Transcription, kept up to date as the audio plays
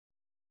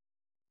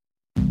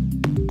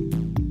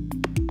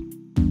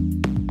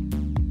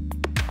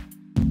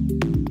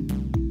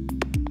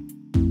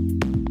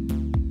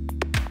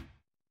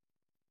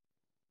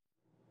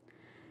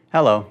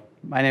Hello,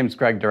 my name is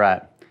Greg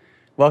Durrett.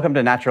 Welcome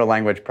to Natural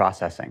Language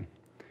Processing.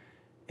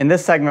 In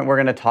this segment, we're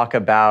going to talk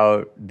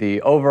about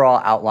the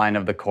overall outline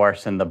of the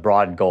course and the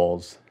broad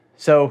goals.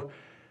 So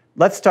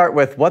let's start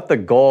with what the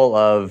goal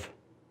of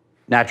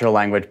natural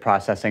language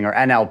processing, or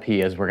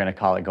NLP as we're going to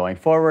call it going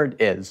forward,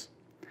 is.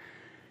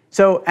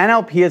 So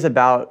NLP is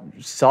about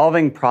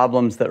solving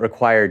problems that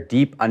require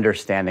deep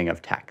understanding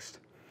of text.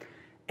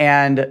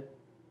 And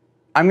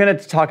I'm going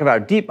to talk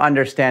about deep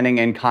understanding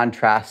in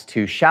contrast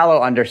to shallow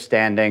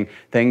understanding,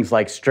 things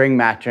like string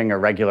matching or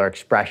regular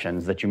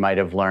expressions that you might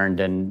have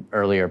learned in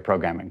earlier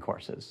programming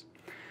courses.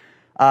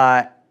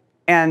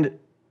 And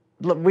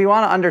we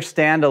want to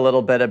understand a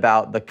little bit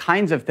about the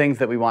kinds of things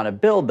that we want to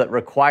build that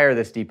require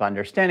this deep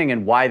understanding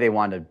and why they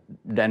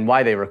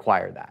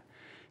require that.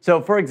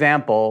 So for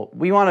example,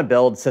 we want to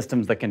build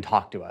systems that can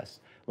talk to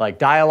us, like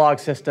dialogue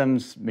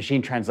systems,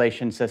 machine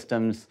translation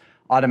systems,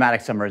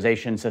 automatic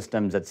summarization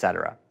systems,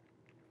 etc.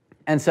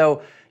 And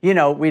so,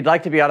 we'd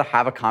like to be able to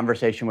have a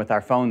conversation with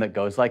our phone that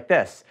goes like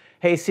this.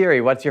 Hey Siri,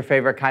 what's your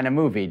favorite kind of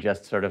movie?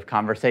 Just sort of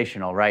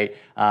conversational, right?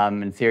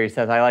 And Siri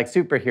says, I like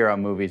superhero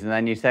movies. And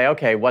then you say,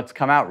 okay, what's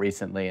come out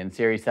recently? And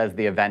Siri says,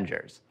 The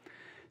Avengers.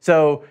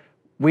 So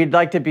we'd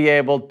like to be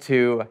able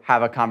to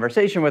have a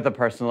conversation with a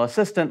personal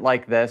assistant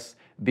like this,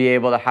 be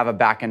able to have a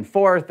back and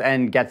forth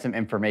and get some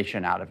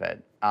information out of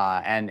it.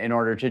 And in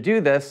order to do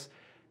this,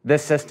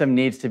 this system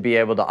needs to be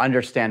able to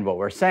understand what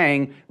we're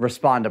saying,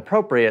 respond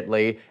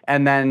appropriately,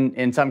 and then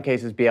in some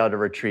cases be able to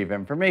retrieve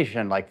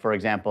information, like for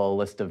example, a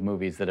list of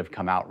movies that have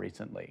come out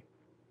recently.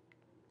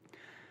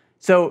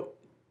 So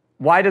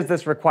why does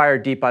this require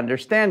deep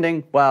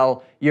understanding?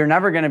 Well, you're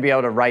never going to be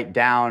able to write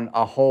down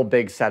a whole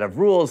big set of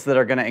rules that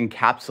are going to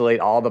encapsulate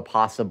all the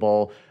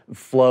possible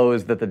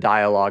flows that the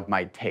dialogue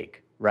might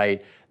take,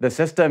 right? The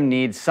system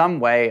needs some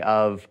way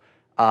of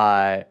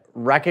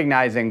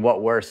recognizing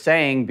what we're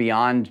saying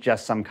beyond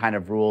just some kind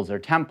of rules or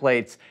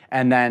templates,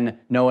 and then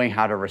knowing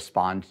how to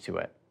respond to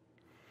it.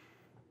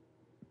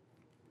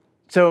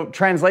 So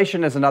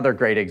translation is another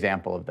great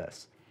example of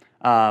this.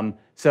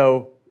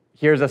 So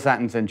here's a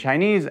sentence in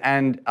Chinese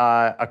and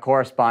a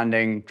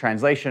corresponding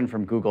translation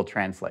from Google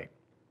Translate.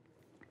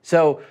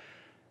 So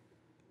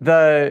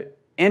the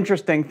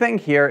interesting thing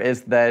here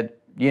is that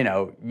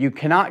you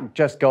cannot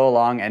just go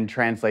along and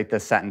translate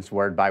this sentence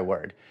word by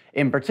word.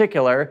 In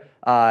particular,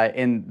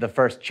 in the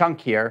first chunk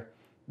here,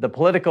 the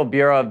Political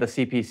Bureau of the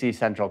CPC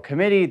Central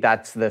Committee,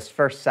 that's this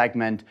first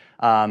segment,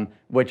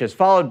 which is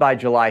followed by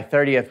July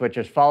 30th, which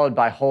is followed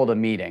by hold a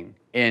meeting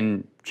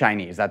in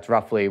Chinese. That's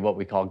roughly what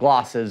we call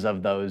glosses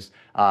of those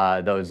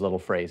little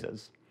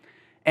phrases.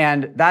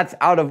 And that's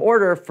out of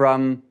order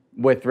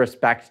with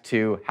respect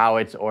to how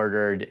it's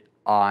ordered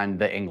on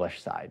the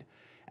English side.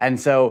 And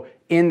so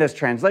in this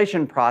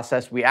translation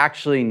process, we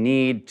actually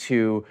need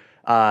to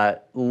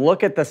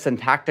look at the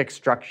syntactic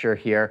structure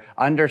here,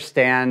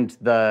 understand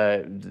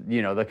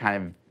the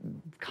kind of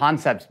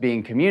concepts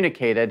being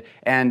communicated,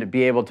 and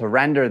be able to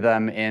render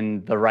them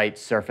in the right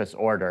surface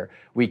order.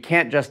 We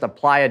can't just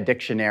apply a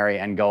dictionary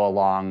and go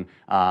along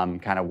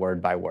kind of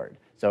word by word.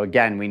 So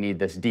again, we need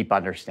this deep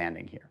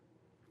understanding here.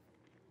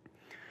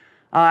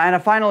 And a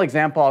final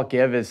example I'll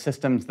give is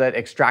systems that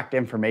extract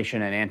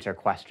information and answer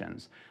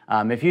questions.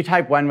 If you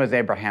type when was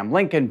Abraham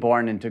Lincoln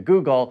born into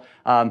Google,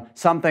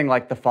 something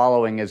like the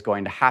following is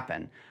going to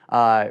happen.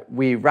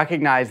 We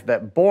recognize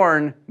that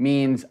born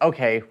means,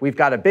 okay, we've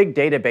got a big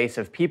database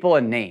of people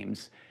and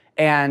names,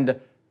 and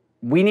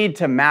we need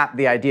to map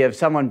the idea of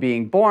someone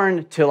being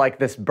born to like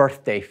this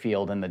birthday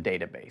field in the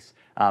database.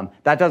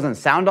 That doesn't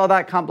sound all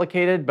that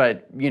complicated,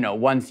 but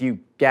once you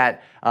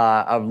get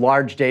a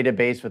large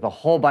database with a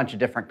whole bunch of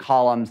different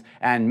columns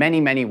and many,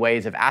 many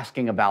ways of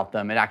asking about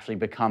them, it actually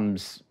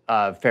becomes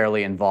a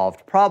fairly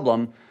involved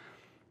problem.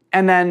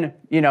 And then,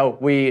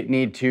 we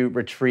need to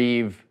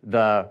retrieve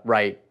the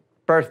right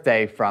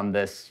birthday from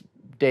this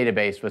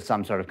database with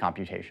some sort of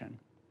computation.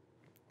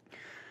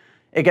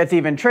 It gets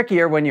even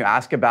trickier when you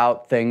ask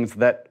about things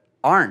that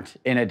aren't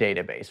in a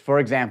database. For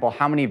example,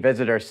 how many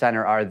visitor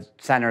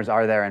centers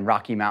are there in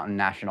Rocky Mountain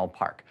National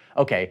Park?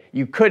 Okay,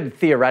 you could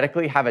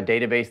theoretically have a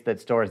database that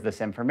stores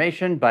this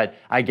information, but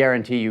I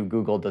guarantee you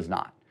Google does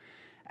not.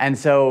 And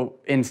so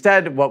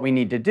instead, what we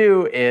need to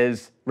do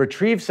is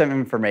retrieve some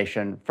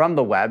information from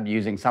the web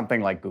using something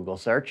like Google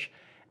Search,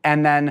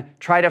 and then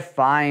try to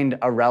find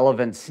a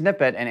relevant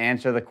snippet and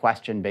answer the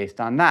question based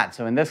on that.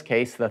 So in this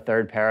case, the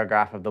third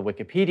paragraph of the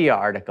Wikipedia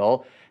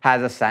article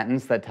has a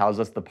sentence that tells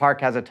us the park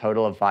has a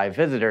total of 5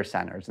 visitor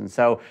centers. And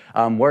so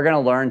we're going to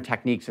learn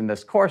techniques in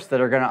this course that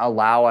are going to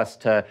allow us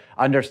to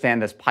understand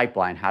this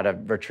pipeline, how to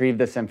retrieve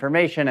this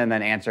information and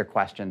then answer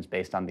questions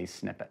based on these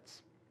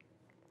snippets.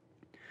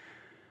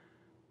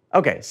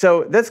 Okay,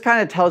 so this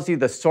kind of tells you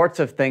the sorts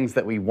of things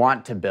that we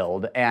want to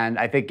build, and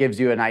I think gives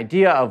you an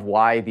idea of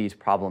why these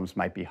problems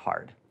might be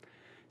hard.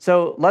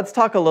 So let's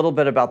talk a little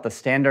bit about the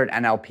standard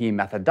NLP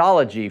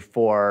methodology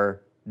for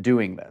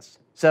doing this.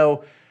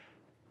 So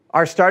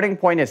our starting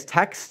point is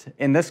text.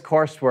 In this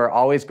course, we're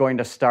always going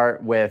to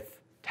start with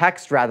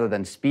text rather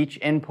than speech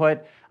input.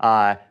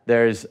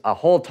 There's a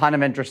whole ton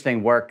of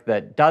interesting work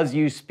that does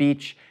use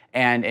speech.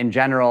 And in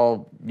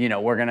general,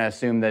 we're going to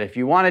assume that if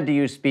you wanted to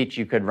use speech,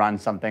 you could run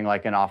something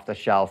like an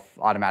off-the-shelf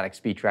automatic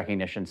speech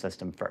recognition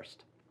system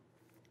first.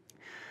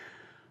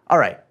 All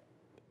right.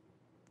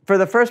 For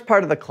the first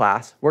part of the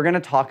class, we're going to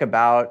talk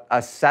about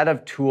a set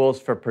of tools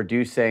for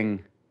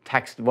producing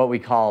text, what we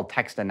call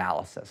text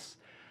analysis.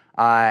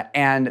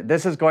 And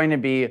this is going to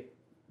be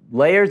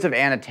layers of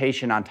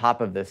annotation on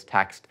top of this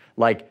text,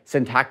 like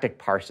syntactic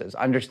parses,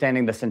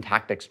 understanding the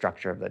syntactic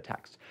structure of the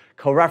text,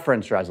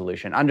 coreference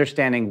resolution,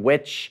 understanding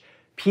which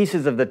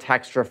pieces of the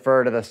text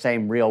refer to the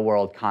same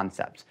real-world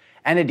concepts,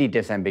 entity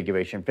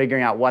disambiguation,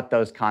 figuring out what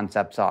those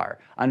concepts are,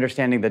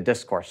 understanding the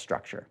discourse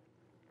structure.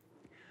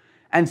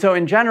 And so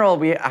in general,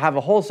 we have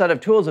a whole set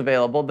of tools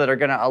available that are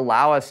going to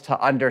allow us to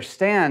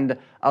understand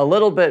a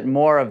little bit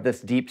more of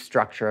this deep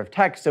structure of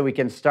text so we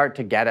can start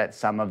to get at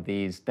some of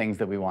these things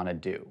that we want to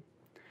do.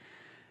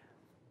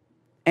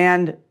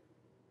 And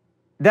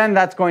then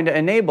that's going to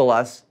enable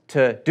us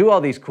to do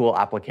all these cool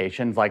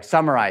applications like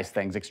summarize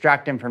things,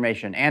 extract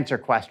information, answer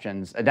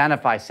questions,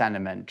 identify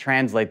sentiment,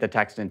 translate the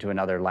text into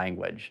another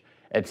language,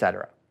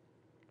 etc.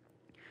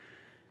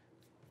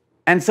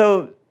 And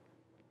so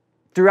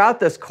throughout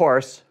this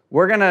course,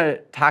 we're going to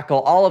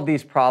tackle all of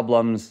these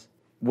problems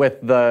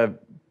with the,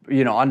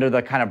 under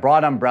the kind of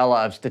broad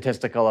umbrella of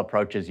statistical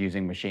approaches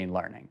using machine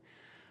learning.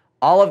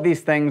 All of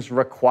these things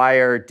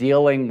require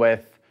dealing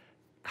with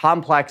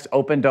complex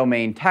open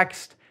domain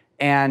text,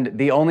 and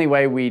the only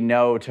way we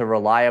know to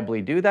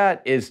reliably do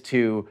that is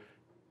to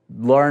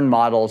learn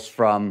models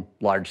from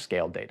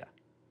large-scale data.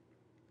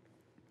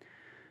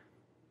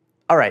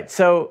 All right,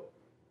 so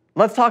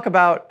let's talk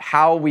about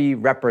how we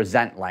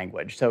represent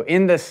language. So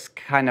in this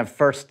kind of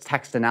first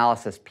text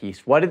analysis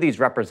piece, what do these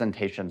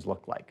representations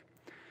look like?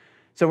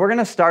 So we're going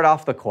to start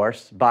off the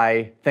course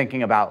by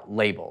thinking about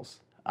labels.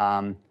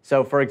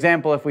 So for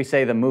example, if we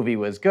say the movie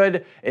was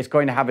good, it's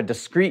going to have a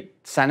discrete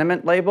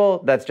sentiment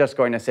label that's just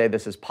going to say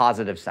this is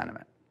positive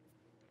sentiment.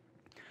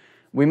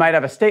 We might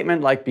have a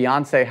statement like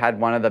Beyoncé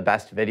had one of the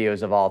best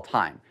videos of all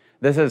time.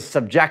 This is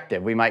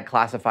subjective. We might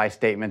classify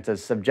statements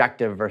as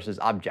subjective versus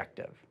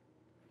objective.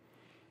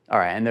 All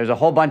right, and there's a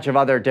whole bunch of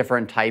other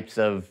different types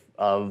of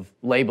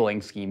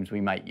labeling schemes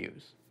we might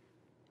use.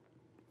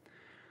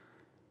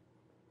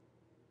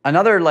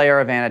 Another layer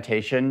of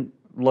annotation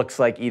looks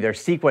like either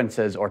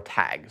sequences or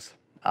tags.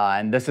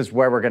 And this is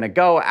where we're going to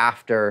go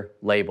after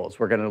labels.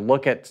 We're going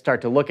to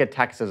start to look at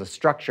text as a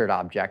structured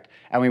object,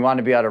 and we want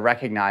to be able to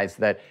recognize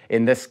that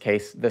in this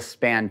case, this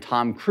span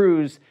Tom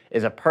Cruise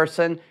is a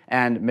person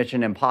and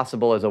Mission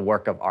Impossible is a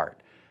work of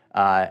art.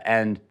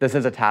 And this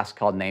is a task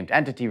called named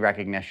entity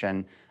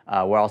recognition.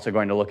 We're also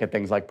going to look at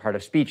things like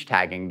part-of-speech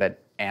tagging that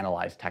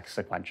analyze text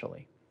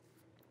sequentially.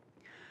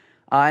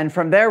 And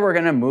from there, we're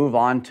going to move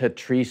on to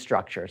tree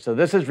structure. So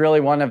this is really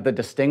one of the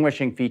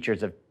distinguishing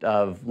features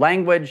of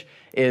language,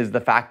 is the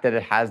fact that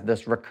it has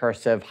this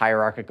recursive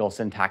hierarchical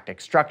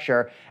syntactic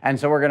structure. And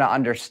so we're going to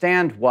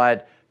understand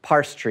what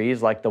parse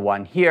trees, like the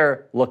one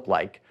here, look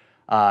like,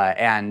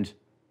 and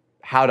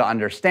how to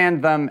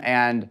understand them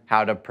and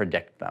how to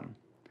predict them.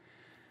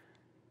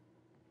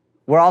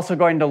 We're also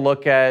going to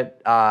look at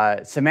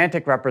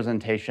semantic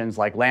representations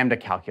like lambda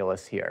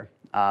calculus here.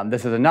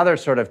 This is another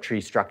sort of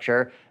tree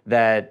structure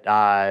that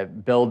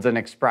builds an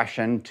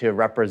expression to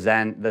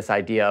represent this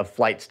idea of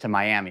flights to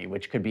Miami,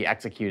 which could be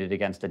executed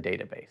against a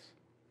database.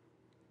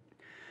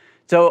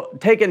 So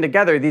taken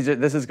together,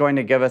 this is going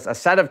to give us a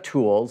set of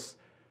tools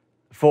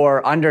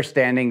for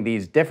understanding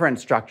these different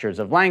structures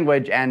of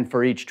language, and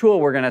for each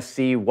tool, we're going to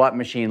see what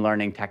machine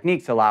learning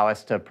techniques allow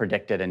us to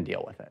predict it and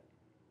deal with it.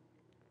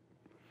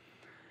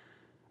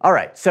 All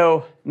right,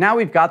 so now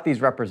we've got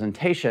these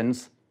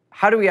representations.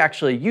 How do we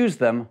actually use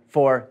them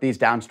for these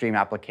downstream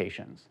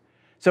applications?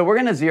 So we're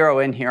going to zero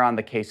in here on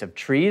the case of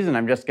trees, and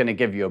I'm just going to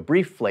give you a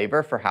brief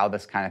flavor for how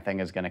this kind of thing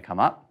is going to come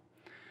up.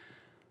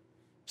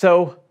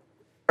 So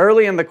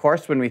early in the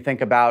course, when we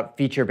think about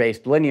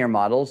feature-based linear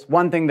models,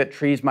 one thing that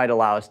trees might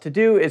allow us to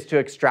do is to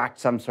extract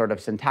some sort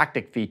of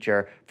syntactic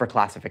feature for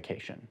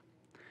classification.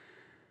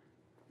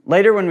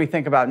 Later, when we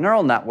think about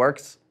neural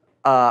networks,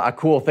 a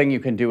cool thing you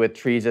can do with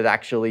trees is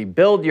actually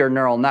build your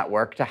neural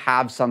network to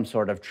have some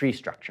sort of tree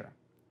structure.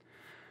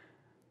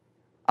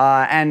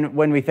 And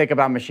when we think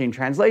about machine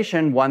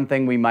translation, one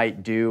thing we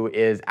might do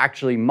is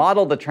actually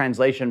model the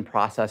translation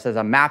process as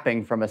a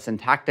mapping from a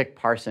syntactic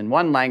parse in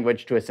one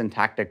language to a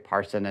syntactic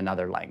parse in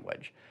another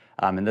language.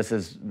 And this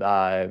is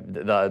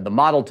the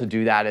model to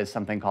do that is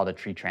something called a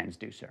tree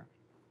transducer.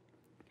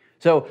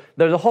 So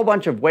there's a whole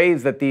bunch of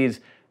ways that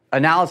these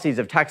analyses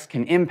of text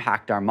can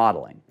impact our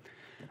modeling.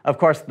 Of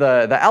course,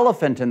 the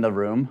elephant in the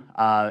room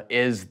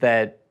is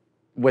that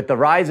with the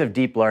rise of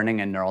deep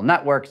learning and neural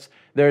networks,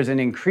 there's an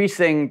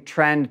increasing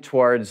trend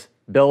towards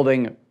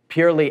building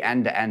purely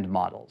end-to-end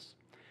models.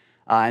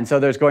 And so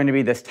there's going to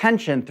be this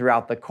tension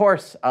throughout the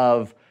course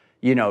of,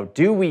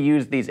 do we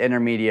use these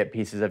intermediate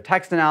pieces of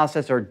text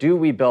analysis, or do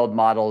we build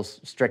models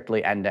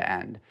strictly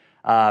end-to-end?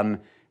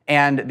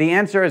 And the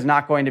answer is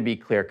not going to be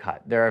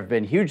clear-cut. There have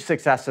been huge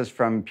successes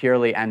from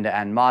purely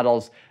end-to-end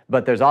models,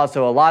 but there's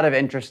also a lot of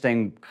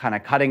interesting kind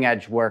of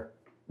cutting-edge work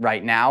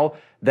right now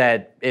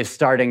that is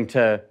starting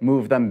to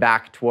move them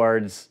back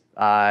towards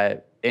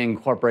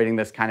incorporating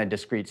this kind of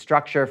discrete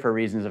structure for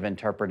reasons of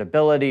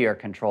interpretability or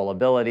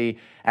controllability.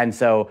 And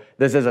so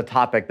this is a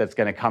topic that's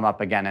going to come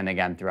up again and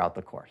again throughout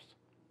the course.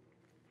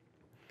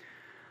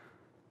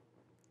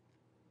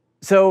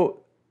 So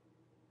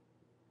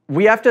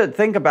we have to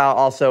think about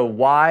also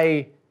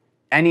why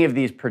any of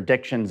these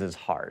predictions is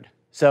hard.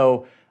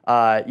 So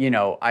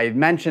I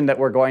mentioned that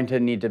we're going to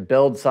need to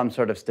build some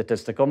sort of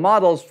statistical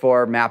models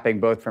for mapping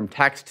both from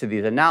text to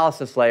these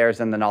analysis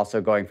layers and then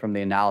also going from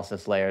the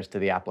analysis layers to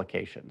the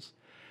applications.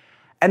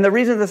 And the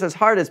reason this is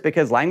hard is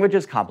because language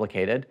is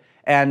complicated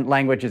and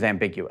language is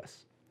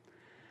ambiguous.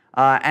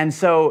 And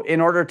so in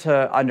order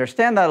to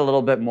understand that a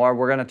little bit more,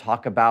 we're going to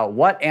talk about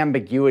what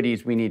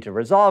ambiguities we need to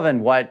resolve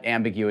and what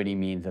ambiguity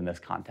means in this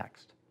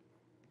context.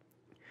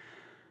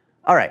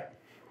 All right,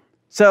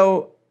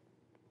 so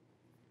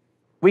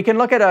we can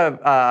look at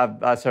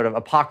a sort of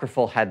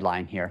apocryphal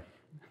headline here.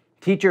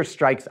 Teacher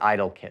strikes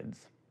idle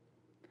kids.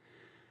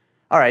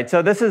 All right,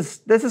 so this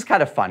is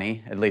kind of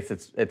funny, at least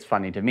it's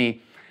funny to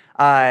me,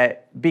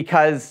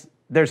 because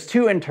there's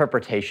two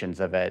interpretations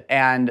of it.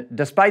 And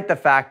despite the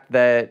fact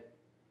that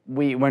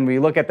when we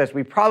look at this,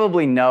 we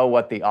probably know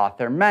what the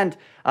author meant,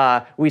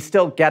 we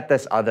still get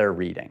this other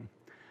reading.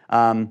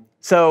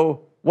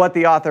 So what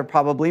the author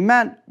probably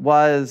meant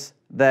was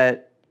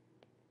that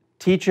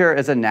teacher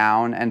is a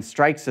noun and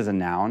strikes is a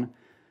noun.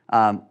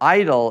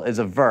 Idle is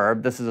a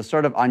verb. This is a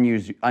sort of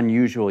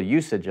unusual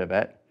usage of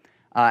it.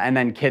 And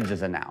then kids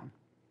is a noun.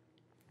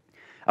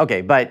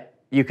 OK, but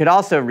you could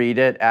also read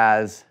it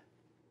as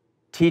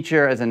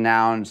teacher is a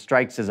noun,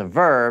 strikes is a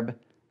verb,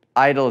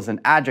 idle is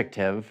an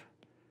adjective,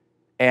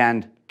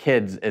 and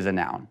kids is a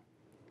noun.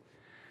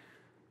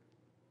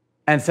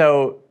 And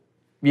so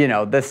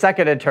the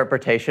second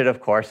interpretation, of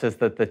course, is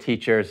that the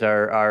teachers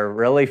are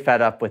really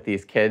fed up with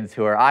these kids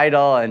who are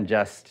idle and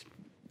just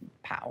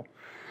pow.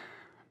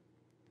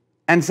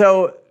 And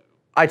so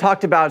I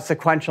talked about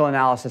sequential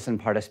analysis and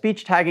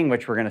part-of-speech tagging,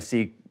 which we're going to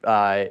see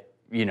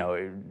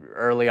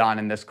early on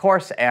in this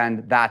course,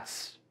 and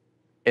that's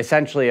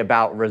essentially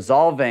about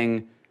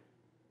resolving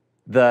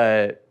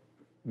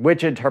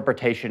which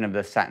interpretation of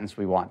this sentence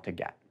we want to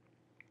get.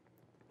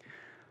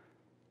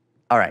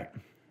 All right.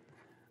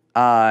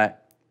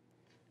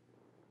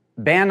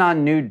 Ban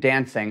on nude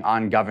dancing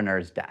on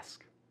governor's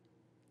desk.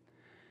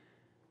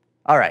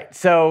 All right,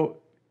 so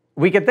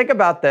we could think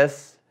about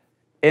this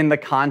in the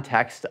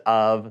context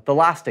of the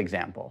last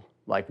example.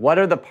 Like, what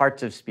are the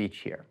parts of speech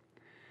here?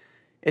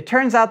 It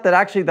turns out that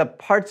actually the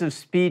parts of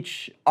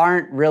speech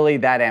aren't really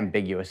that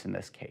ambiguous in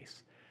this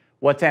case.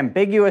 What's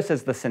ambiguous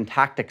is the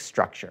syntactic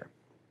structure.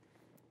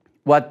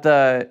 What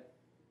the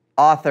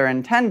author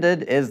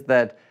intended is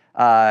that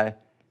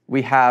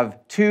we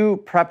have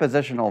two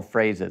prepositional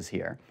phrases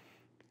here.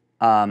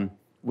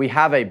 We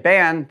have a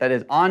ban that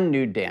is on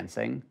nude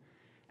dancing,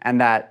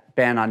 and that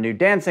ban on nude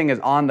dancing is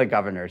on the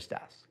governor's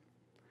desk.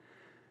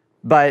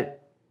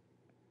 But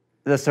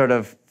the sort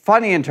of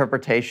funny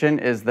interpretation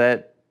is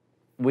that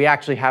we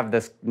actually have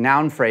this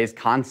noun phrase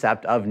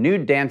concept of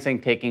nude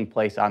dancing taking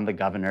place on the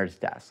governor's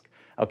desk.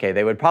 OK,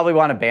 they would probably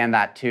want to ban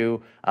that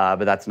too,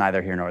 but that's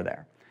neither here nor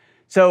there.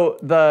 So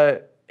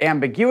the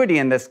ambiguity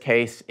in this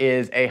case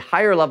is a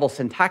higher level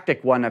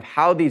syntactic one of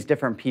how these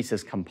different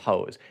pieces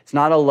compose. It's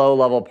not a low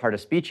level part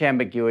of speech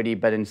ambiguity,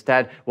 but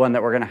instead one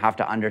that we're going to have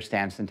to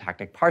understand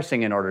syntactic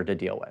parsing in order to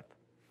deal with.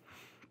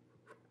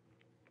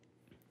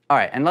 All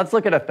right, and let's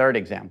look at a third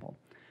example.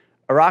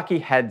 Iraqi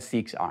head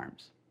seeks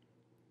arms.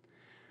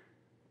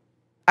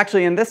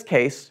 Actually, in this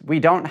case, we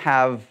don't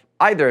have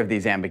either of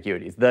these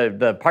ambiguities.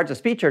 The parts of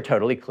speech are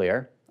totally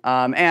clear,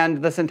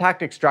 and the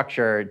syntactic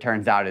structure, it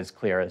turns out, is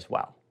clear as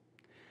well.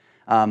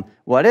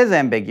 What is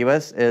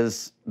ambiguous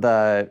is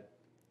the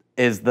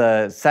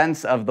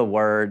sense of the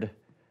word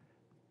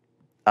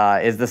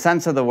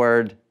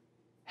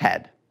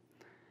head.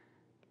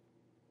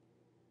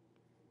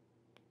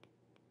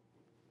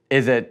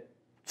 Is it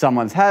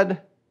someone's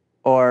head,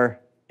 or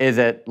is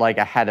it like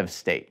a head of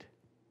state?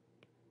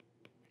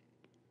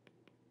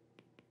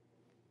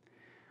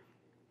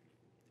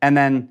 And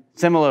then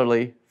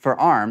similarly for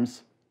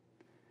arms,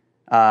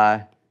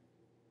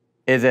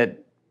 is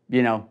it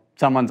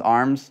someone's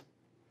arms?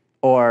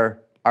 Or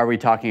are we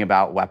talking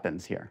about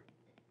weapons here?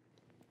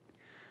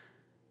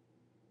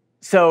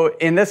 So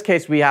in this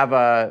case, we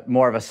have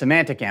more of a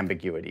semantic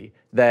ambiguity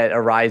that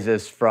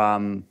arises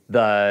from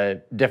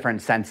the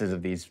different senses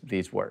of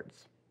these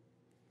words.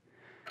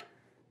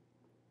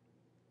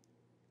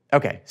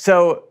 OK,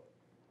 so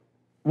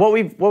what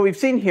we've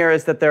seen here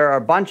is that there are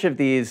a bunch of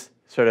these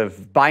sort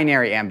of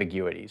binary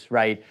ambiguities,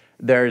 right?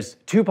 There's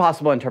two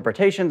possible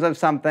interpretations of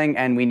something,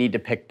 and we need to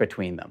pick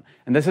between them.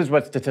 And this is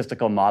what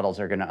statistical models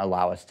are going to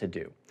allow us to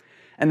do.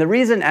 And the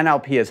reason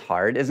NLP is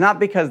hard is not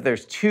because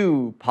there's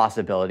two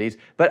possibilities,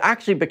 but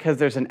actually because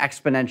there's an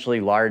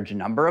exponentially large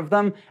number of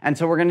them. And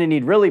so we're going to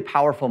need really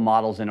powerful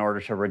models in order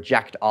to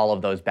reject all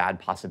of those bad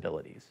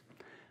possibilities.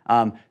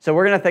 So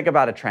we're going to think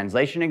about a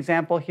translation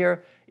example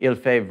here, Il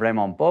fait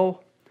vraiment beau,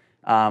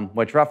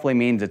 which roughly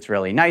means it's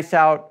really nice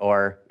out,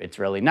 or it's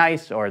really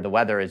nice, or the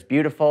weather is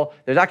beautiful.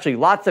 There's actually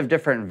lots of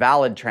different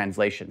valid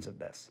translations of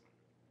this.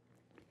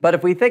 But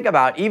if we think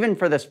about, even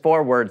for this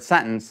 4-word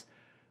sentence,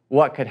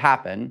 what could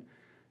happen,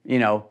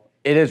 it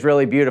is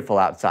really beautiful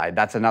outside.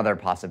 That's another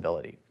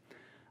possibility.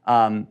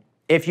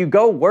 If you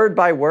go word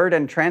by word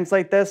and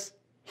translate this,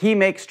 he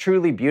makes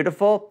truly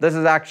beautiful, this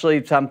is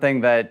actually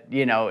something that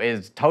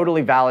is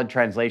totally valid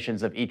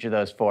translations of each of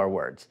those 4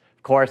 words.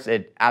 Of course,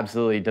 it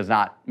absolutely does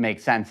not make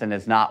sense and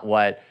is not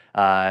what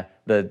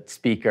the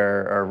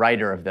speaker or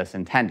writer of this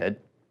intended.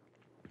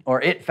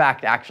 Or it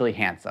fact actually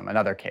handsome,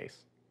 another case.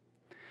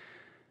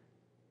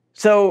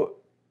 So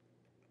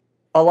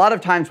a lot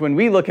of times when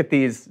we look at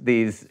these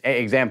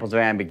examples of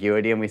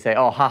ambiguity and we say,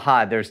 oh,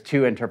 haha, there's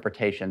 2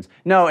 interpretations.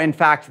 No, in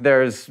fact,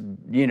 there's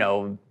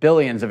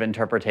billions of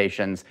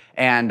interpretations,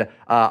 and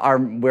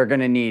we're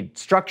going to need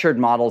structured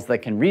models that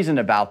can reason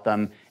about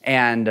them,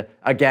 and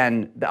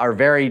again, are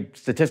very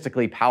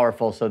statistically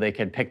powerful so they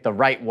can pick the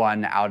right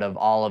one out of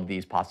all of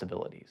these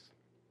possibilities.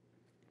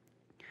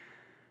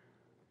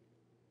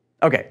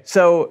 Okay,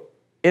 so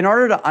in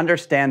order to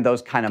understand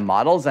those kind of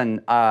models and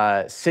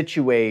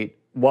situate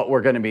what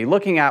we're going to be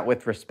looking at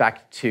with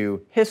respect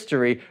to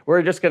history,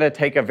 we're just going to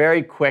take a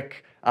very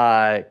quick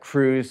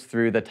cruise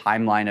through the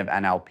timeline of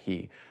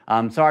NLP.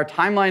 So our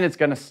timeline is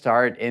going to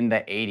start in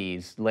the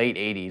 80s, late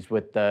 80s,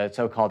 with the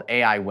so-called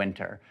AI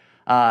winter.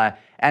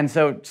 And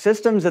so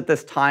systems at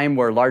this time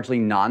were largely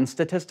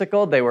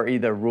non-statistical. They were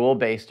either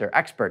rule-based or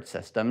expert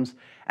systems.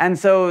 And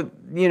so,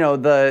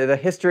 the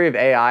history of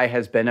AI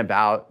has been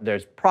about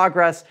there's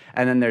progress,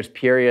 and then there's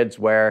periods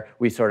where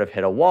we sort of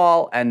hit a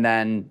wall, and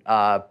then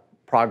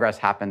progress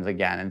happens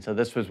again. And so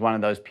this was one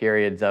of those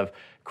periods of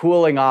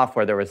cooling off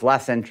where there was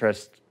less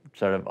interest,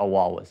 sort of a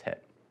wall was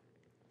hit.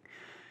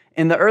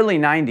 In the early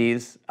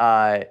 90s,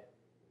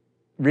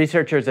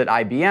 researchers at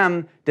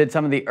IBM did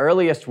some of the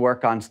earliest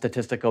work on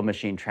statistical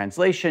machine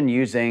translation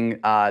using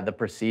the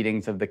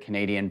proceedings of the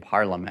Canadian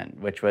Parliament,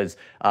 which was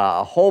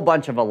a whole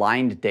bunch of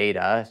aligned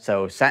data,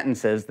 so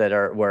sentences that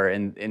were,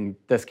 in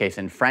this case,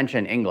 in French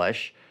and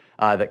English,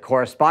 that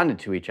corresponded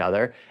to each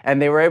other,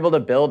 and they were able to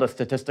build a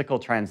statistical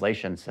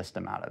translation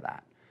system out of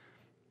that.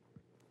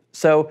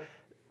 So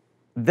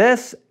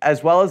this,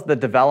 as well as the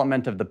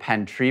development of the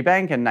Penn Tree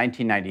Bank in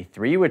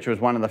 1993, which was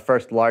one of the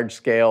first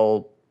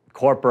large-scale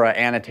corpora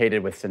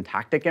annotated with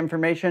syntactic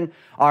information,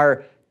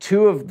 are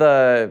 2 of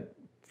the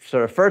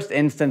sort of first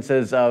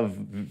instances of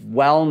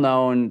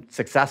well-known,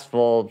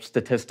 successful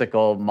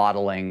statistical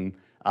modeling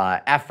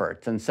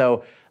efforts. And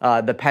so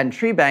the Penn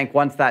Tree Bank,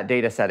 once that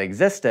data set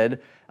existed,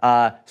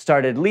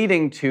 started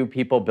leading to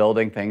people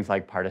building things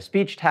like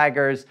part-of-speech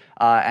taggers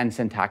and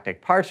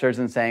syntactic parsers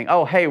and saying,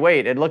 oh, hey,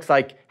 wait, it looks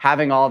like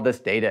having all of this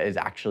data is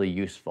actually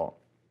useful.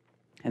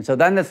 And so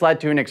then this led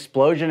to an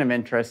explosion of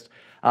interest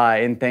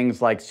in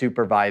things like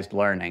supervised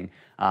learning,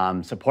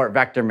 support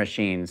vector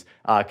machines,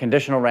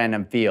 conditional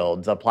random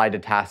fields applied to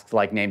tasks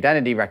like named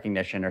entity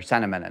recognition or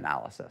sentiment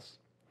analysis.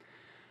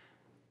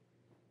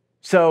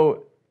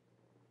 So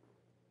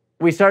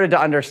we started to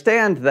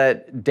understand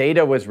that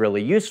data was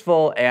really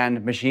useful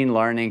and machine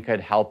learning could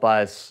help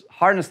us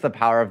harness the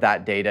power of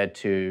that data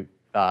to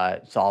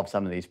solve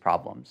some of these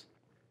problems.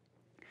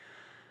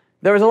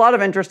 There was a lot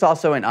of interest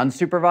also in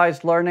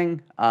unsupervised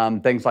learning,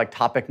 things like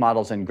topic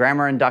models and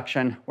grammar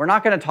induction. We're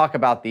not going to talk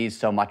about these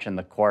so much in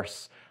the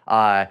course.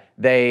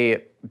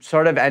 They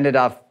sort of ended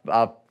up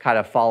kind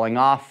of falling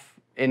off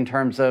in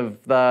terms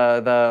of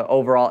the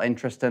overall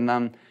interest in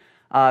them.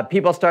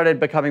 People started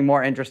becoming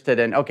more interested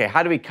in, okay,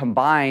 how do we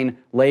combine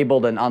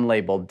labeled and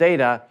unlabeled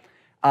data?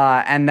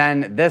 And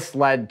then this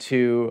led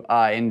to,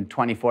 in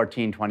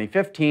 2014,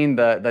 2015,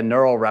 the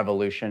neural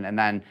revolution, and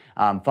then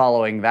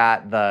following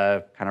that,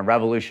 the kind of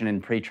revolution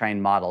in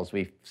pre-trained models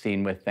we've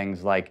seen with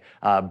things like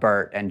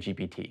BERT and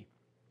GPT.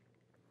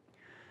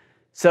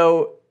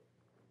 So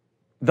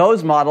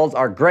those models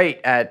are great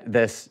at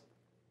this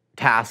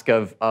task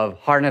of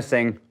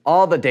harnessing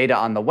all the data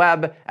on the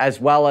web,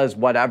 as well as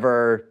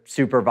whatever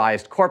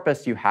supervised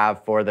corpus you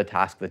have for the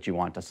task that you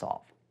want to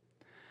solve.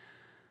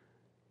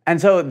 And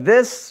so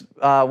this,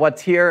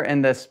 what's here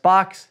in this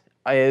box,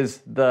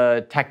 is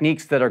the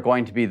techniques that are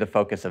going to be the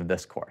focus of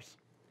this course.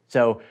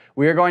 So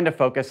we are going to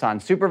focus on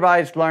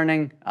supervised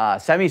learning,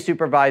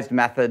 semi-supervised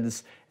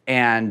methods,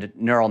 and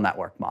neural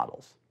network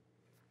models.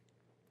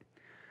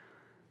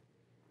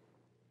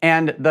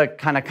 And the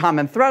kind of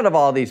common thread of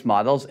all these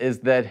models is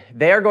that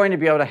they are going to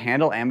be able to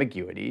handle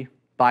ambiguity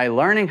by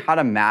learning how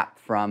to map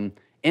from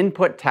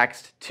input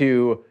text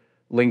to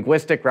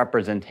linguistic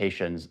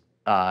representations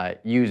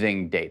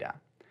using data.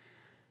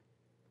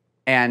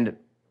 And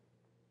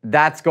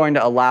that's going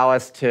to allow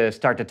us to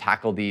start to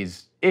tackle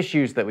these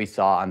issues that we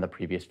saw on the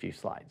previous few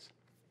slides.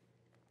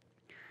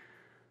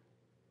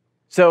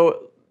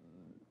 So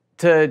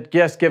To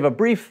just give a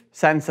brief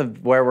sense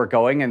of where we're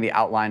going and the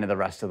outline of the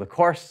rest of the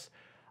course,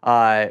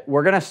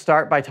 we're going to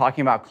start by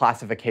talking about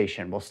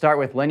classification. We'll start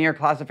with linear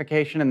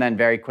classification and then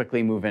very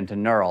quickly move into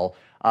neural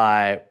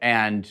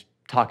and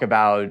talk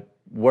about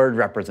word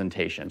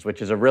representations,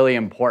 which is a really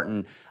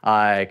important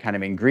kind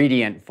of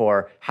ingredient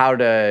for how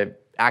to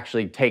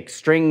actually take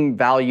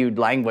string-valued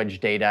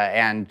language data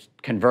and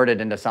convert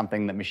it into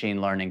something that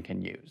machine learning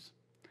can use.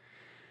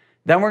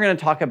 Then we're going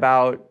to talk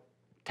about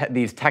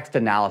these text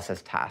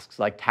analysis tasks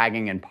like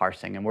tagging and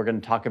parsing, and we're going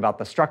to talk about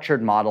the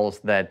structured models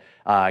that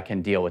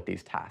can deal with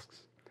these tasks.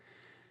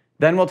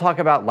 Then we'll talk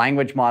about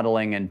language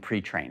modeling and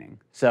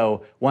pre-training.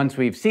 So once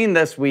we've seen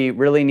this, we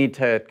really need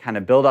to kind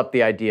of build up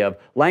the idea of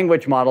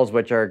language models,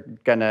 which are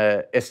going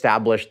to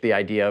establish the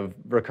idea of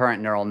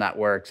recurrent neural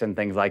networks and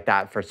things like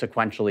that for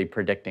sequentially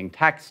predicting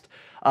text.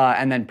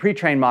 And then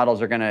pre-trained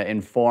models are going to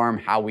inform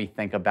how we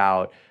think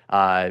about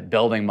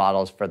building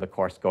models for the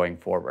course going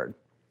forward.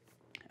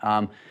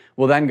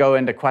 We'll then go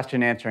into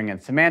question answering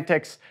and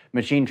semantics,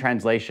 machine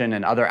translation,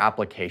 and other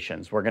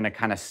applications. We're going to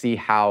kind of see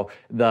how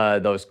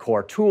those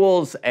core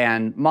tools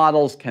and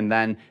models can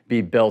then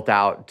be built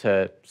out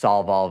to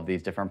solve all of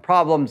these different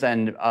problems,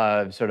 and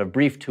a sort of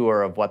brief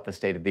tour of what the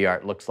state of the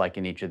art looks like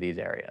in each of these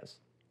areas.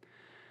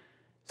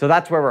 So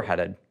that's where we're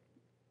headed,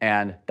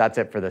 and that's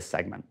it for this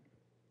segment.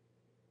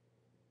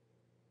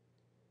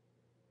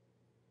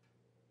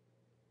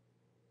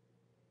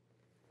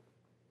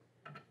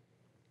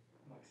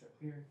 Mics are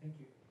clear. Thank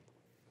you.